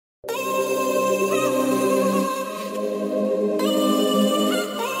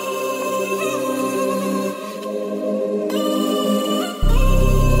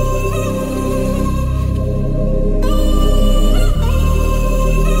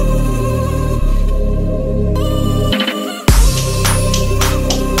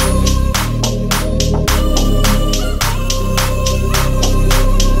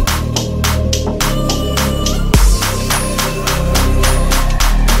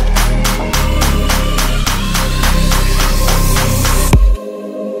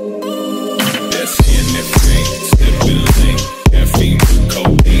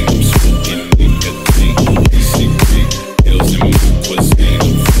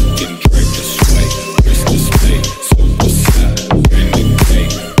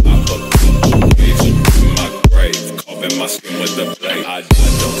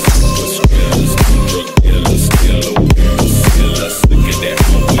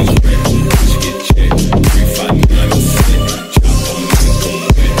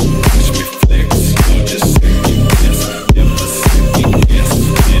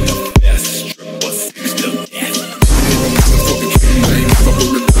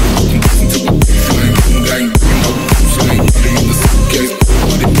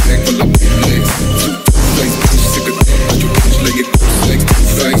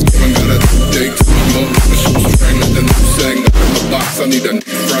that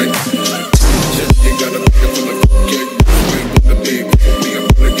right. You gotta be up on the get you ain't with the big for me. I'm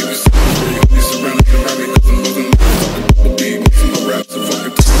gonna give you something free. I'll be surrounded around me cause I'm moving like a fucking beat. Mixing my raps and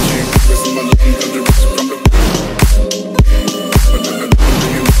fucking touching. Pressing my lungs under Reece from the but I'm gonna do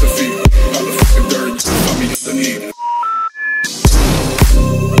you with the feet. All the fucking dirt, you got me underneath.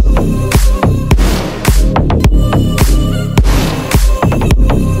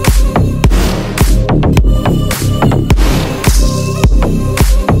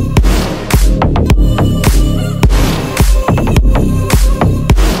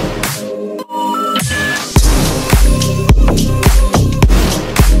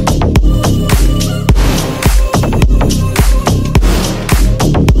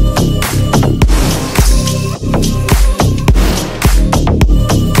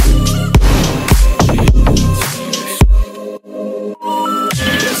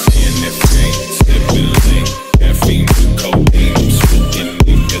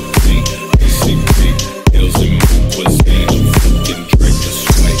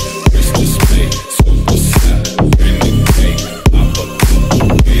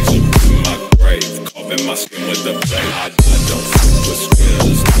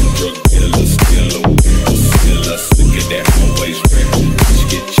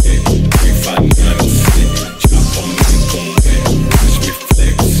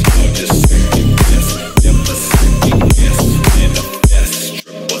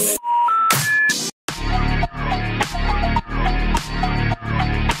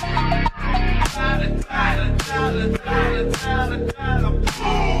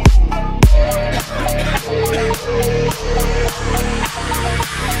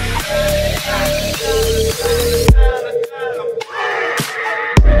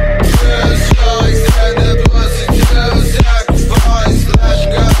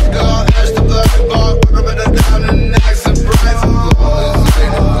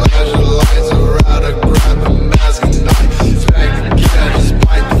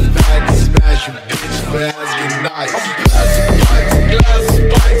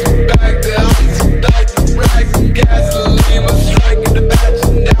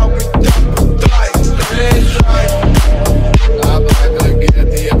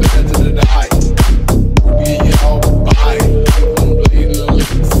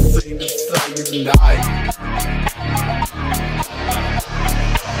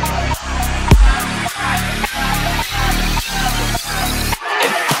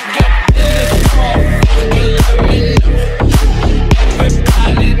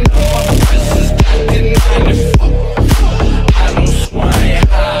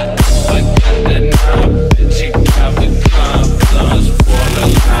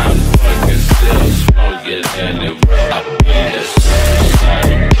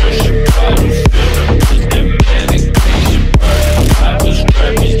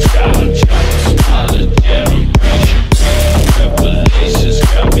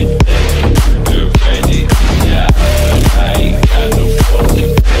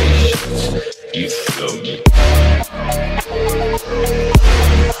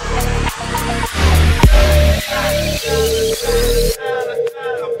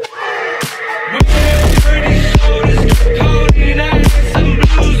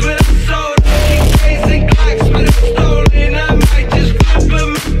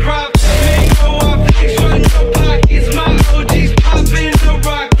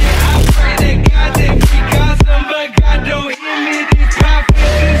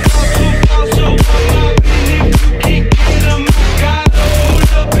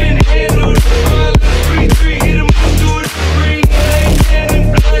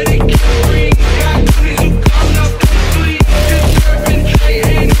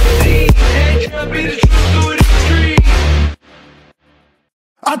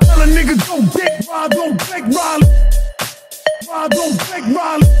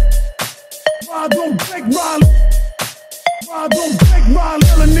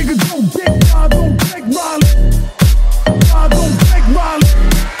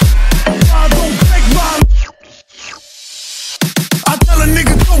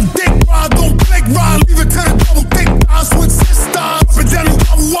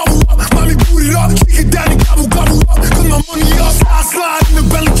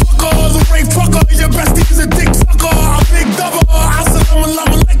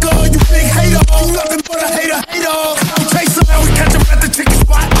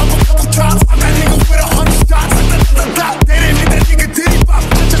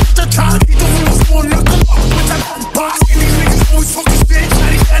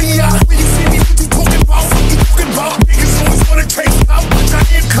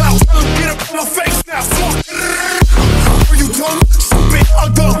 clout. Get up in my face now. Fuck. Where you dumb? Stupid. a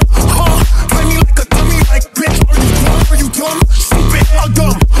dumb, play me like a dummy, like bitch, are you dumb, stupid, a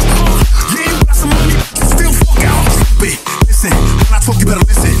dumb, yeah, you got some money, you still fuck out, stupid. Listen, when I talk, you better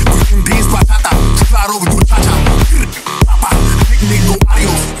listen. Green beans, batata, slide over, do a cha-cha. Papa, big nigga,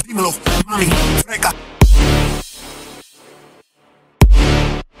 adios, dímelo, mami, freca.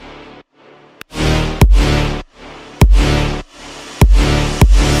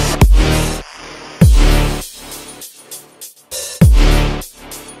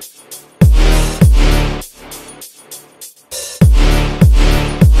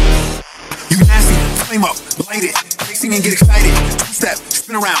 Flame up, light it, next thing and get excited. Two-step,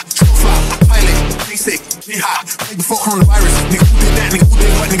 spin around, slow slide, pilot, basic, get hot. Way before coronavirus, nigga who did that, nigga who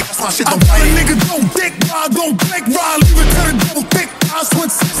did what, nigga that's my shit, don't bite it. Nigga don't dick ride, don't break ride, leave it to the double thick eyes, twin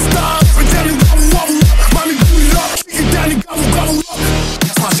stars. Every time you wobble, wobble up, mommy boot it up, kick it down and gobble, gobble up.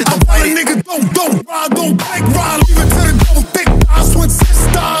 That's my shit, don't bite it. Nigga don't ride, don't break ride, leave it to the double thick eyes, twin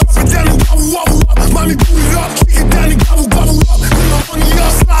stars. Every time you wobble, wobble up, mommy boot it up, kick it down and gobble, gobble up. Put my money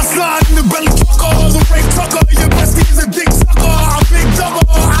up, slide in the belly trucker, the brake trucker. Your bestie is a dick sucker, a big double.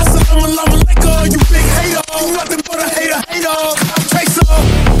 I said I'm a love liquor, you big hater. You nothing but a hater. Chaser,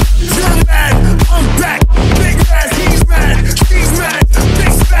 you're mad, I'm back. Big mad, he's mad, she's mad,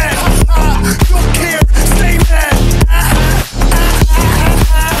 big mad. Don't care, stay mad.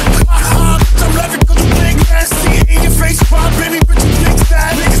 Bitch, I'm laughing cause you big mad. See it in your face, cry, baby, bitch, you big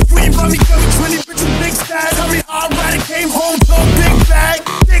sad. Niggas scream, mommy, got me 20, bitch, you big sad. Tell me how I ride it, came home to a big bag.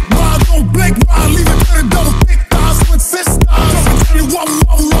 Dick ride, don't blink ride, leave it to the double thick thighs with sisters. Tell me wobble,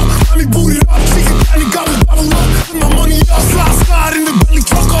 wobble up, let me boot it up. She can tell me gobble, gobble up. Put my money up, slide in the belly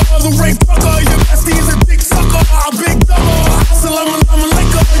trucker, the rape trucker. Your bestie is a dick sucker, a big double. I said I'm a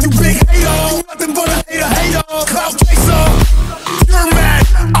liquor, you big hater. You nothing but a hater. Cloud chaser, you're mad,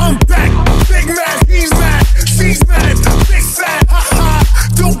 I'm back. Big mad, he's mad, she's mad, big sad.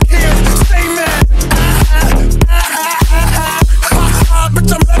 Don't care, stay mad.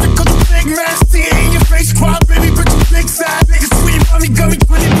 Bitch, I'm laughing cause you big mad. See it in your face, cry, baby, bitch, you big sad. Niggas sweet, mommy, got me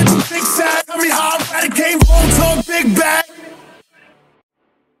 20, bitch, you big sad. Tell me how I ride it, came home to a big bag.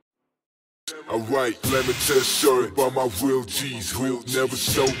 Alright, let me tell a story about my real G's who never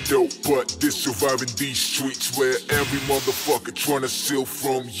so dope, but they surviving these streets where every motherfucker tryna steal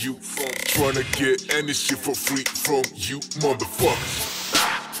from you, tryna get any shit for free from you, motherfuckers.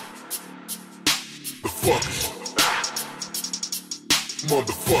 The fuckers.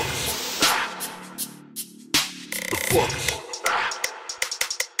 Motherfuckers. The fuckers.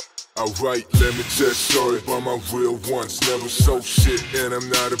 Alright, let me tell a story about my real ones. Never sold shit and I'm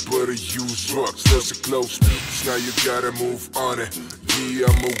not about to use drugs. There's a close piece, now you gotta move on it. Yeah,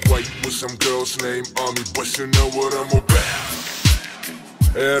 I'm a white with some girl's name on me, but you know what I'm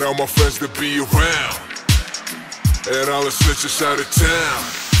about. And all my friends to be around, and all the snitches out of town,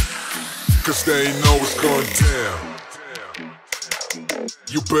 cause they ain't know what's going down.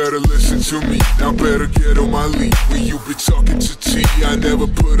 You better listen to me, now better get on my lead. When you be talking to T, I never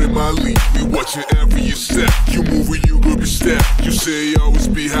put in my lead. We watching every you step, you move where you go be step. You say you always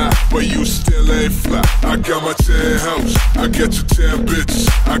be high, but you still ain't fly. I got my 10 hoes, I got your 10 bitches.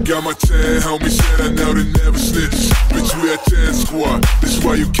 I got my 10 homies, said I know they never snitches. Bitch, we at 10 squad, this is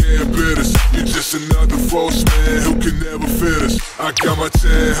why you can't bid us. You just another false man who can never fit us. I got my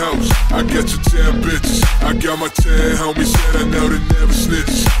 10 hoes, I got your 10 bitches. I got my 10 homies, said I know they never snitches.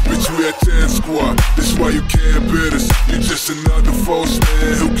 Bitch, we at 10 squad, this is why you can't bid us. You just another false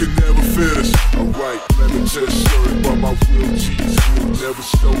man who can never fit us. Alright, let me tell a story about my real G's who never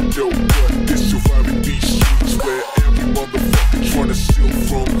so dope, but they surviving these streets where every motherfucker tryna steal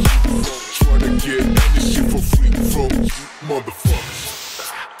from you, tryna get any shit for free from you, motherfuckers.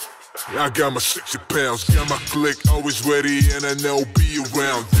 I got my 60 pounds, got my clique always ready and I know be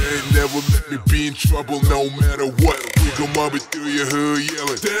around. They ain't never let me be in trouble no matter what. We gon' mob it through your hood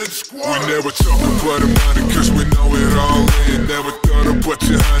yelling, Dead Squad. We never talk about the money cause we know it all in. Never thought about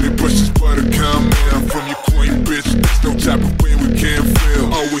your honey, but she's but a comment. I'm from your queen, bitch, there's no type of way we can't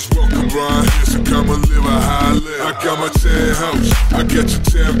feel. Always welcome around here, so come and live a high live. I got my 10 hoes, I got your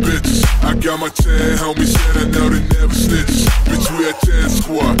 10 bitches. I got my 10 homies, said I know they never snitches. Bitch, we at 10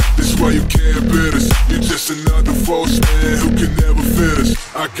 squad, this is why you can't bid us. You just another false man who can never fit us.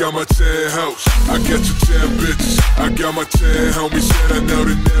 I got my 10 hoes, I got your 10 bitches. I got my 10 homies, said I know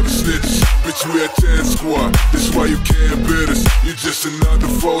they never snitches. Bitch, we at 10 squad, this is why you can't bid us. You just another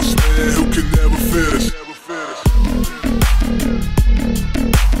false man who can never fit us.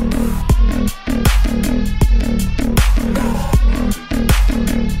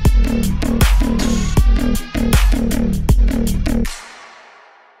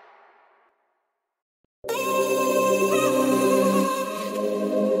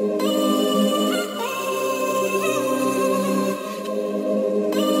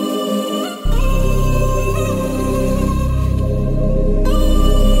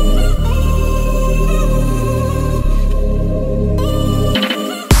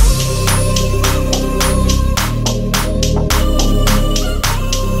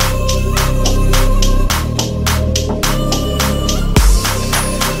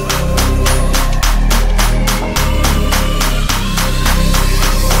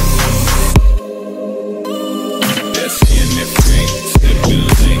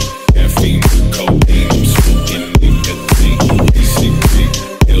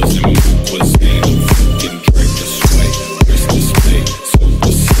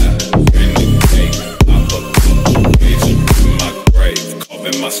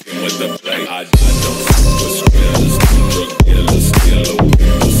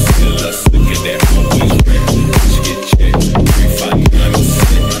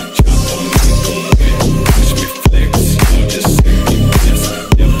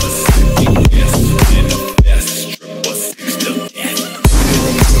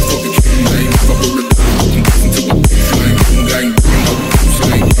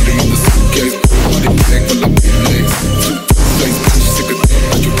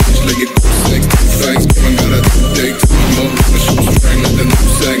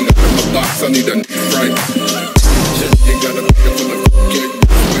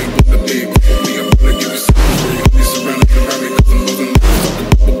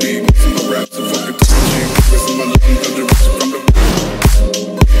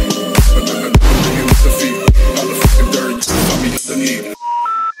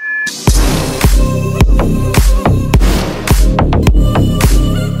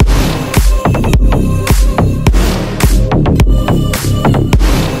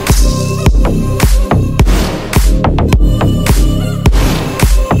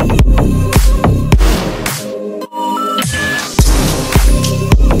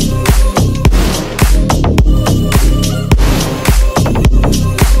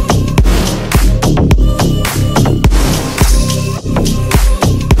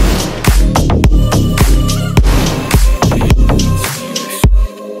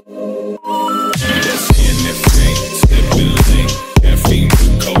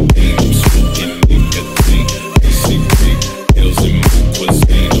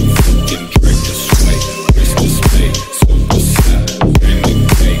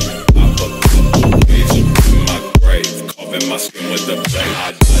 the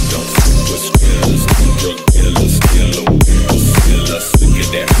play.